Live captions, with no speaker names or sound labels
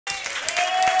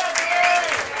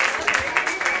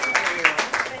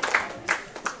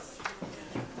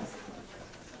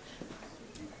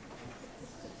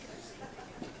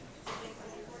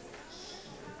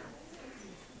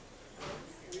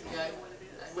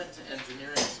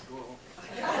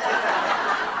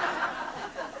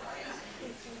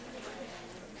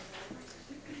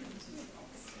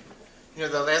You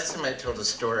know, the last time I told a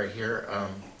story here,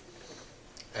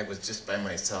 I was just by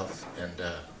myself, and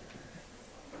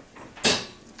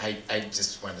I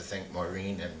just want to thank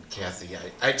Maureen and Cathy.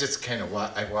 I just kind of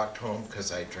I walked home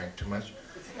because I drank too much,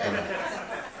 and,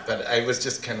 but I was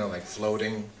just kind of like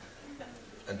floating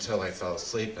until I fell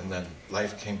asleep, and then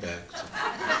life came back. So.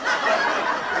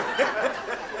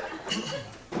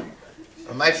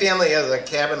 My family has a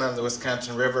cabin on the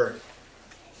Wisconsin River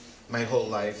my whole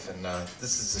life, and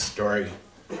this is a story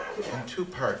in two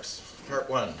parts. Part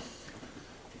one.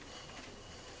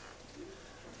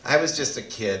 I was just a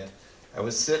kid. I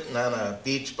was sitting on a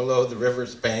beach below the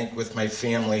river's bank with my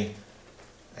family.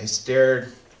 I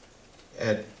stared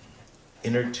at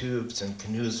inner tubes and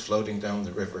canoes floating down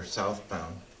the river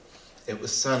southbound. It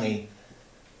was sunny.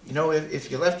 You know,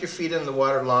 if you left your feet in the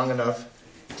water long enough,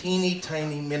 teeny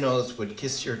tiny minnows would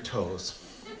kiss your toes.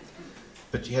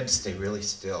 But you had to stay really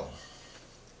still.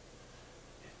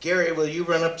 Gary, will you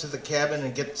run up to the cabin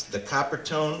and get the copper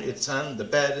tone? It's on the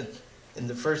bed in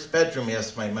the first bedroom,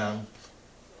 asked my mom.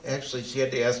 Actually, she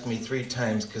had to ask me 3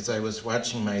 times because I was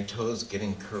watching my toes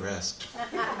getting caressed.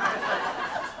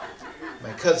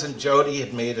 My cousin Jody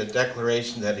had made a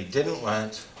declaration that he didn't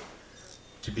want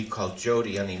to be called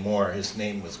Jody anymore. His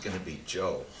name was going to be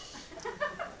Joe.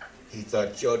 He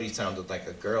thought Jody sounded like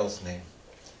a girl's name.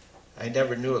 I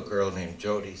never knew a girl named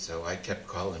Jody, so I kept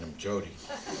calling him Jody.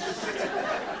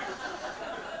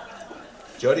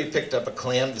 Jody picked up a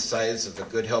clam the size of a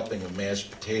good helping of mashed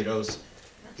potatoes.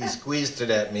 He squeezed it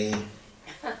at me.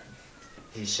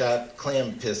 He shot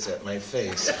clam piss at my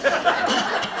face.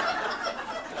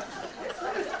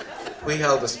 We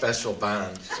held a special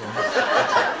bond. So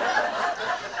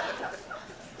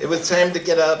it was time to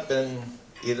get up and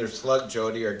either slug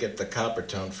Jody or get the copper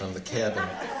tone from the cabin.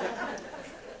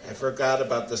 I forgot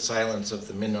about the silence of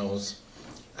the minnows.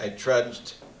 I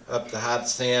trudged up the hot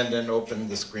sand and opened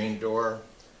the screen door.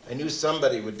 I knew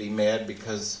somebody would be mad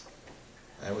because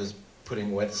I was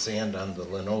putting wet sand on the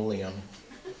linoleum.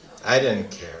 I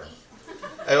didn't care.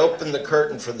 I opened the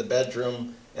curtain for the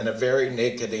bedroom, and a very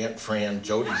naked Aunt Fran,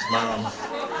 Jody's mom,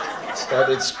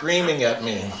 started screaming at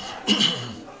me.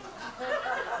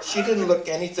 She didn't look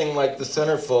anything like the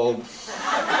centerfold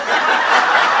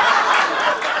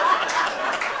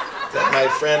that my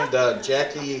friend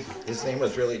Jackie, his name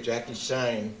was really Jackie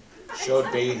Shine,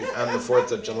 showed me on the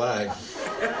 4th of July.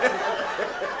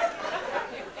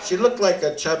 She looked like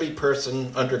a chubby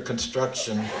person under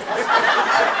construction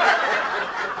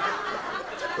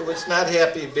who was not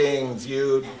happy being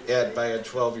viewed at by a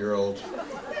 12-year-old.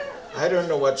 I don't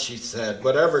know what she said.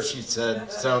 Whatever she said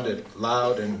sounded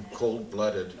loud and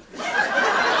cold-blooded.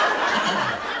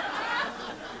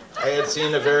 I had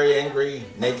seen a very angry,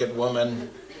 naked woman,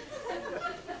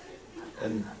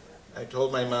 and I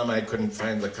told my mom I couldn't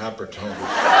find the copper tone.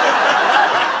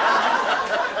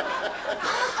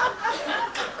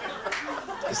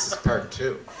 This is part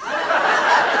 2.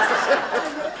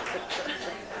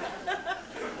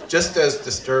 Just as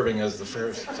disturbing as the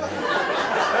first.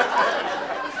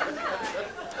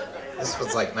 This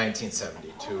was like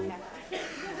 1972.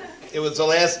 It was the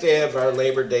last day of our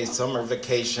Labor Day summer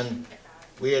vacation.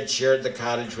 We had shared the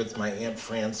cottage with my Aunt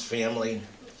Fran's family.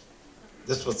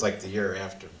 This was like the year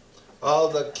after. All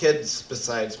the kids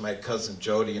besides my cousin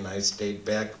Jody and I stayed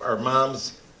back. Our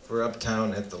moms were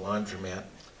uptown at the laundromat.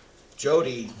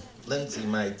 Jody, Lindsay,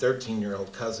 my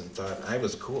 13-year-old cousin, thought I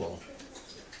was cool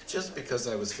just because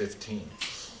I was 15.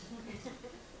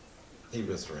 He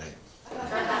was right.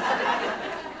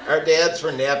 Our dads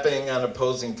were napping on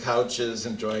opposing couches,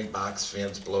 enjoying box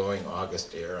fans blowing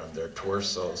August air on their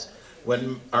torsos.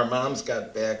 When our moms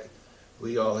got back,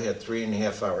 we all had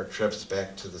 3.5-hour trips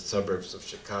back to the suburbs of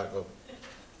Chicago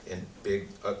in big,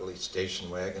 ugly station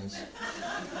wagons.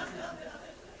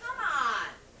 Come on!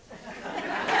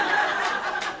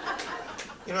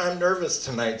 You know, I'm nervous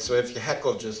tonight, so if you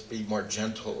heckle, just be more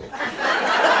gentle.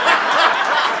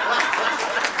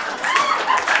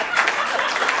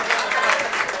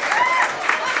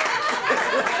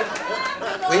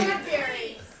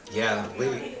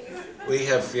 We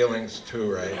have feelings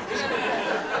too, right?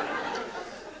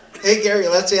 Hey, Gary,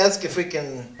 let's ask if we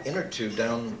can enter two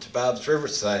down to Bob's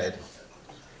Riverside.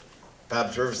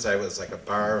 Bob's Riverside was like a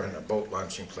bar and a boat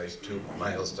launching place 2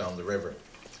 miles down the river.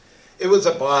 It was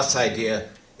a boss idea.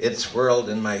 It swirled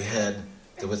in my head,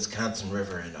 the Wisconsin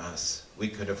River and us. We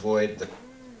could avoid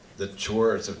the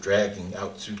chores of dragging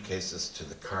out suitcases to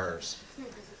the cars.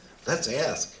 Let's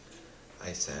ask,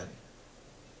 I said.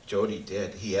 Jody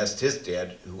did. He asked his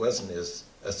dad, who wasn't as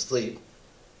asleep,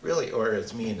 really, or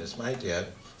as mean as my dad.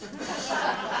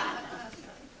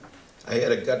 I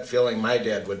had a gut feeling my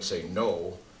dad would say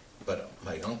no, but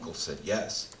my uncle said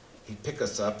yes. He'd pick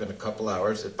us up in a couple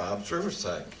hours at Bob's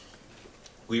Riverside.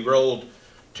 We rolled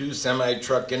 2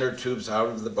 semi-truck inner tubes out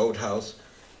of the boathouse.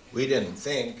 We didn't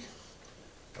think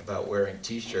about wearing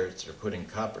t-shirts or putting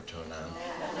Coppertone on.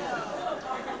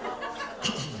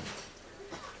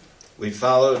 We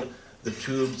followed the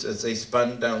tubes as they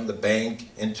spun down the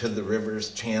bank into the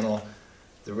river's channel.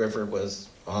 The river was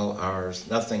all ours.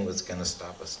 Nothing was going to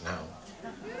stop us now.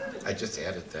 I just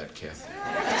added that, Cathy.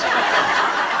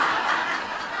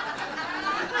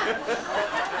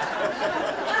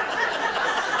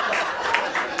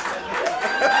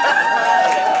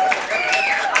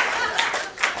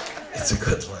 It's a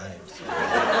good line.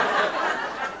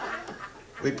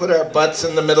 We put our butts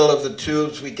in the middle of the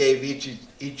tubes. We gave each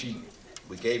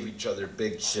other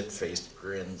big shit-faced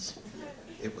grins.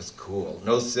 It was cool.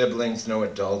 No siblings, no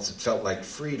adults. It felt like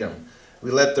freedom.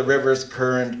 We let the river's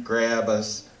current grab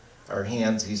us. Our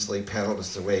hands easily paddled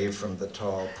us away from the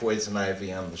tall poison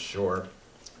ivy on the shore.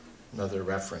 Another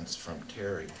reference from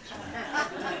Terry.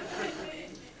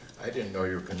 I didn't know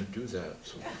you were going to do that.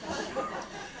 So.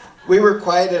 We were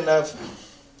quiet enough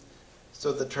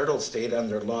so the turtles stayed on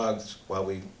their logs while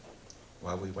we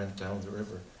went down the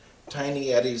river.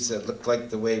 Tiny eddies that looked like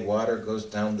the way water goes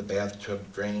down the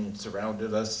bathtub drain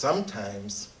surrounded us.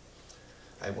 Sometimes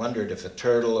I wondered if a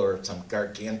turtle or some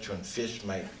gargantuan fish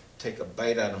might take a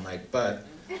bite out of my butt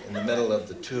in the middle of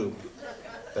the tube,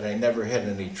 but I never had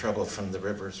any trouble from the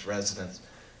river's residents.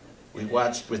 We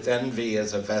watched with envy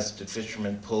as a vested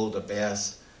fisherman pulled a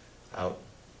bass out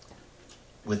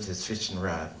with his fishing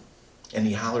rod, and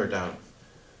he hollered out.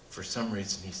 For some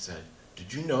reason he said,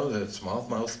 "Did you know that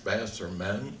smallmouth bass are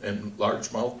men and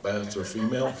largemouth bass are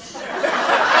female?"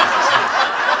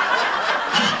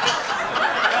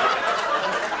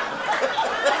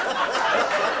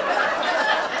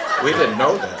 We didn't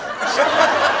know that.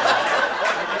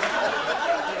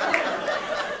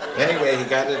 Anyway, he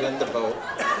got it in the boat.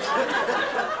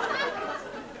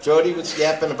 Jody was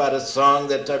yapping about a song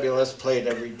that WLS played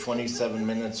every 27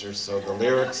 minutes or so. The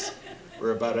lyrics were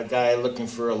about a guy looking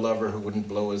for a lover who wouldn't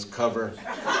blow his cover.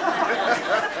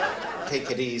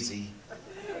 Take it easy.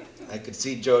 I could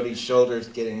see Jody's shoulders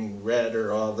getting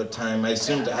redder all the time. I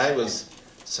assumed I was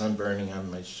sunburning on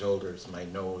my shoulders, my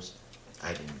nose.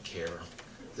 I didn't care.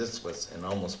 This was an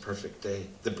almost perfect day.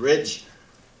 The bridge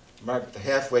marked the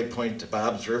halfway point to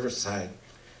Bob's Riverside.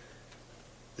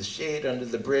 The shade under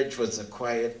the bridge was a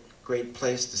quiet, great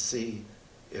place to see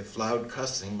if loud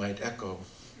cussing might echo.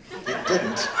 It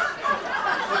didn't.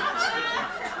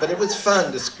 But it was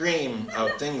fun to scream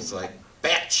out things like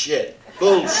batshit,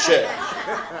 bullshit,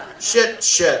 shit,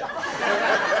 shit.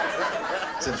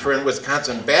 Since we're in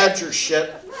Wisconsin, badger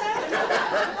shit.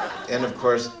 And of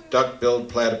course, duck-billed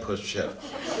platypus shit.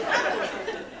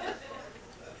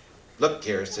 Look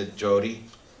here, said Jody,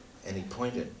 and he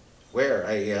pointed. Where,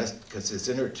 I asked, because his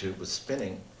inner tube was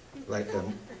spinning like a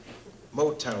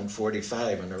Motown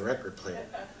 45 on a record player.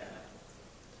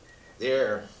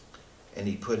 There, and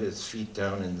he put his feet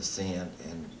down in the sand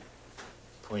and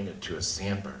pointed to a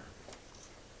sandbar.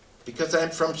 Because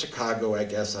I'm from Chicago, I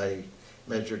guess I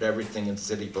measured everything in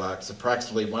city blocks.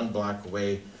 Approximately 1 block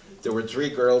away, there were 3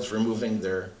 girls removing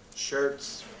their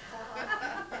shirts,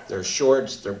 their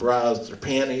shorts, their bras, their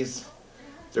panties.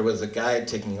 There was a guy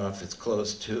taking off his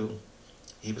clothes too.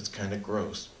 He was kind of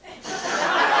gross.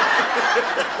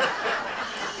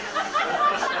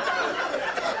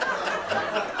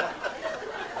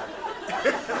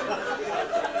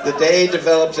 The day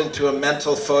developed into a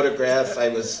mental photograph. I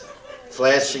was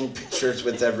flashing pictures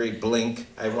with every blink.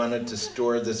 I wanted to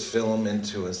store this film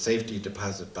into a safety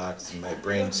deposit box in my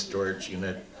brain storage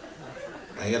unit.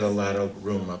 I had a lot of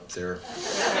room up there.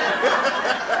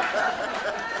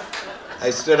 I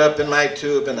stood up in my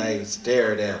tube and I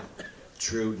stared at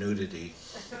true nudity.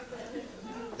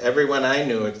 Everyone I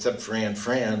knew, except for Aunt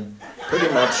Fran, pretty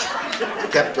much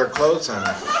kept their clothes on.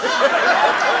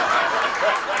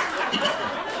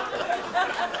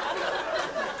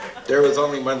 There was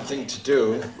only one thing to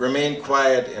do, remain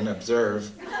quiet and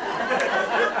observe.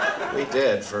 We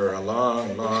did for a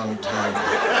long, long time.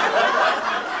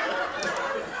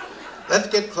 Let's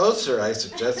get closer, I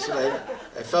suggested.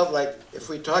 I felt like if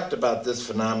we talked about this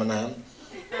phenomenon,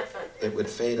 it would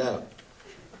fade out.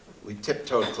 We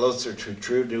tiptoed closer to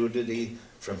true nudity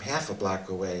from half a block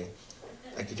away.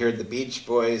 I could hear the Beach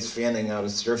Boys fanning out a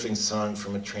surfing song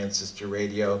from a transistor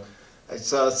radio. I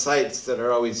saw sights that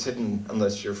are always hidden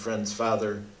unless your friend's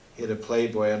father hid a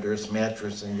Playboy under his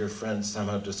mattress and your friend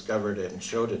somehow discovered it and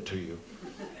showed it to you.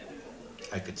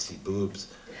 I could see boobs.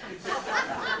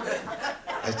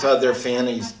 I saw their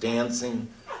fannies dancing.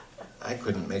 I I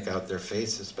couldn't make out their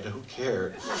faces, but who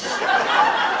cared?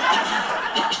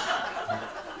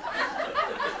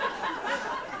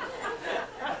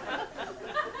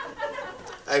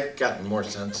 I've gotten more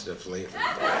sensitive lately.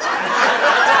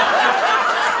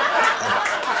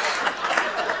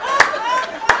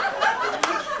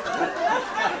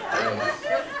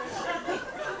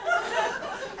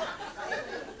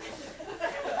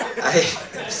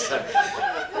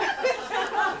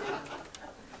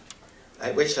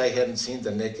 I wish I hadn't seen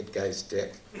the naked guy's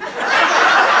dick.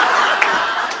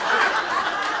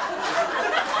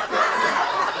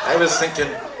 I was thinking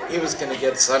he was going to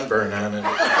get sunburn on it.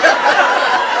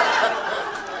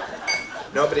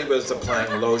 Nobody was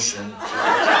applying lotion.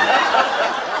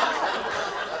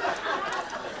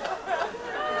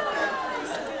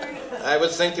 I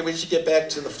was thinking we should get back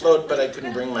to the float, but I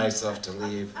couldn't bring myself to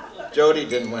leave. Jody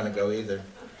didn't want to go either.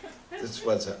 This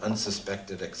was an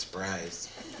unsuspected surprise.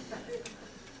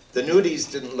 The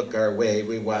Nudist didn't look our way.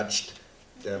 We watched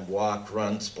them walk,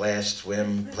 run, splash,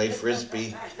 swim, play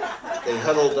frisbee. They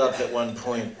huddled up at one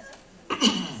point.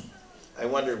 I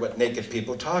wondered what naked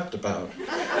people talked about.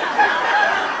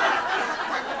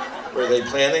 Were they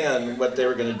planning on what they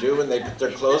were going to do when they put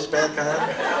their clothes back on?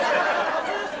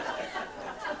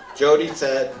 Jody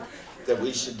said that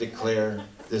we should declare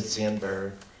this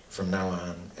sandbar from now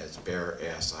on as Bare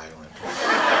Ass Island.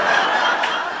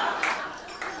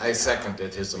 I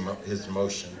seconded his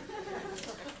motion.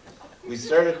 We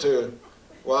started to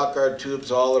walk our tubes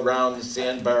all around the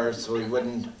sandbar so we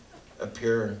wouldn't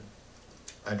appear,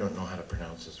 I don't know how to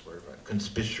pronounce this word, but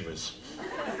conspicuous.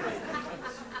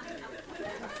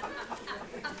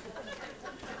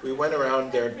 We went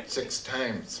around there 6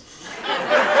 times.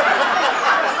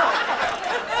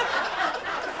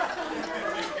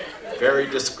 Very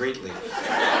discreetly.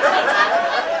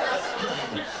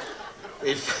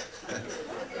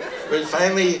 We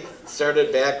finally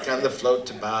started back on the float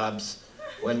to Bob's.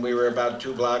 When we were about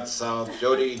 2 blocks south,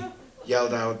 Jody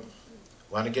yelled out,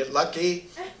 "Want to get lucky?"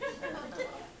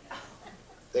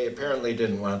 They apparently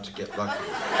didn't want to get lucky.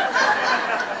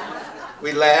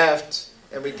 We laughed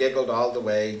and we giggled all the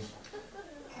way.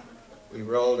 We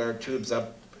rolled our tubes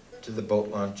up to the boat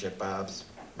launch at Bob's.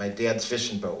 My dad's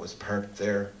fishing boat was parked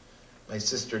there. My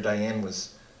sister Diane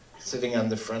was sitting on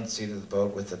the front seat of the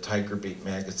boat with a Tiger Beat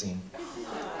magazine.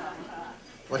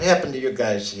 "What happened to you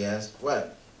guys?" she asked.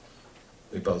 "What?"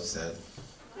 We both said.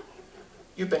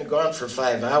 "You've been gone for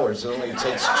 5 hours. It only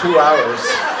takes 2 hours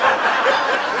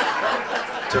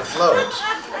to float."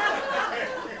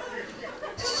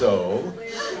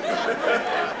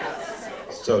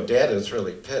 So Dad is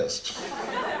really pissed.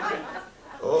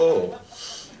 Oh.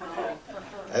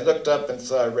 I looked up and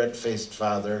saw a red-faced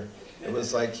father. It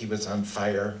was like he was on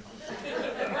fire.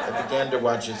 I began to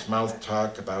watch his mouth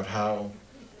talk about how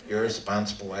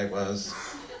irresponsible I was.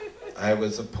 I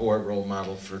was a poor role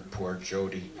model for poor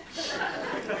Jody.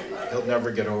 He'll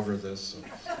never get over this.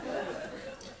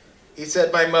 He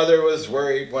said my mother was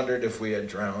worried, wondered if we had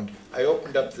drowned. I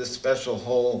opened up this special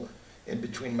hole in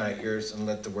between my ears and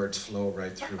let the words flow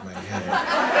right through my head.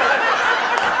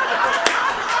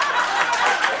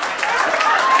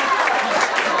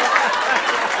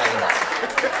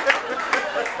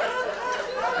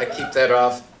 I keep that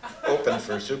open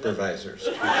for supervisors.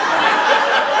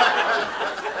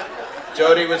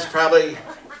 Jody was probably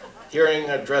hearing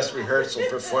a dress rehearsal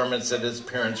performance that his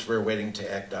parents were waiting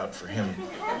to act out for him.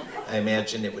 I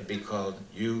imagine it would be called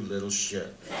 "You Little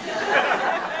Shit."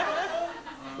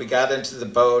 We got into the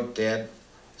boat. Dad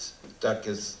stuck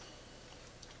his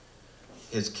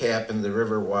cap in the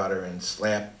river water and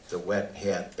slapped the wet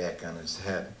hat back on his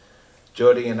head.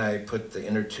 Jody and I put the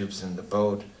inner tubes in the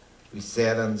boat. We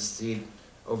sat on the seat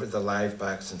over the live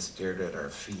box and stared at our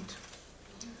feet.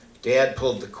 Dad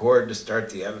pulled the cord to start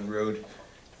the oven root,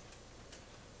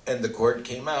 and the cord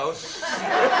came out.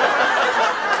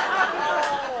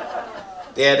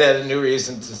 Dad had a new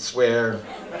reason to swear.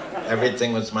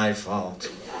 Everything was my fault.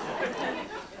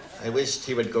 I wished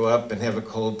he would go up and have a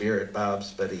cold beer at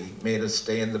Bob's, but he made us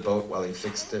stay in the boat while he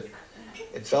fixed it.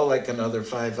 It felt like another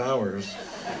 5 hours,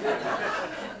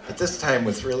 but this time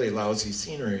with really lousy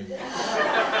scenery.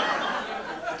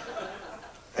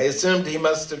 I assumed he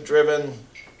must have driven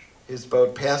his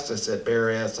boat past us at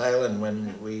Bare Ass Island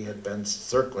when we had been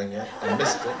circling it and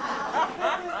missed it.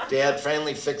 Dad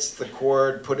finally fixed the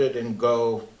cord, put it in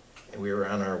go, and we were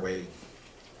on our way.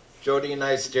 Jody and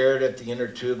I stared at the inner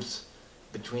tubes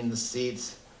between the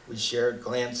seats. We shared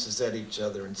glances at each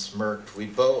other and smirked. We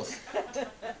both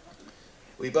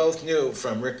knew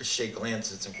from ricochet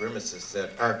glances and grimaces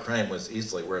that our crime was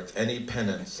easily worth any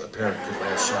penance a parent could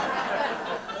lash out.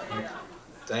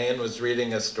 Diane was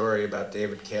reading a story about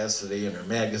David Cassidy in her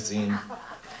magazine,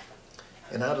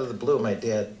 and out of the blue, my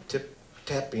dad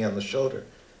tapped me on the shoulder.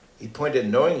 He pointed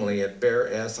knowingly at Bare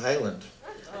Ass Island.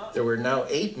 There were now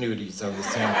 8 nudies on the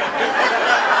same.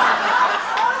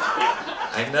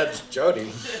 I nudged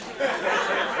Jody.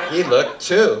 He looked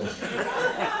too.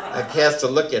 I cast a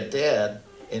look at Dad,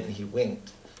 and he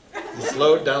winked. He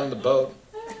slowed down the boat,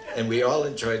 and we all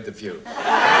enjoyed the view.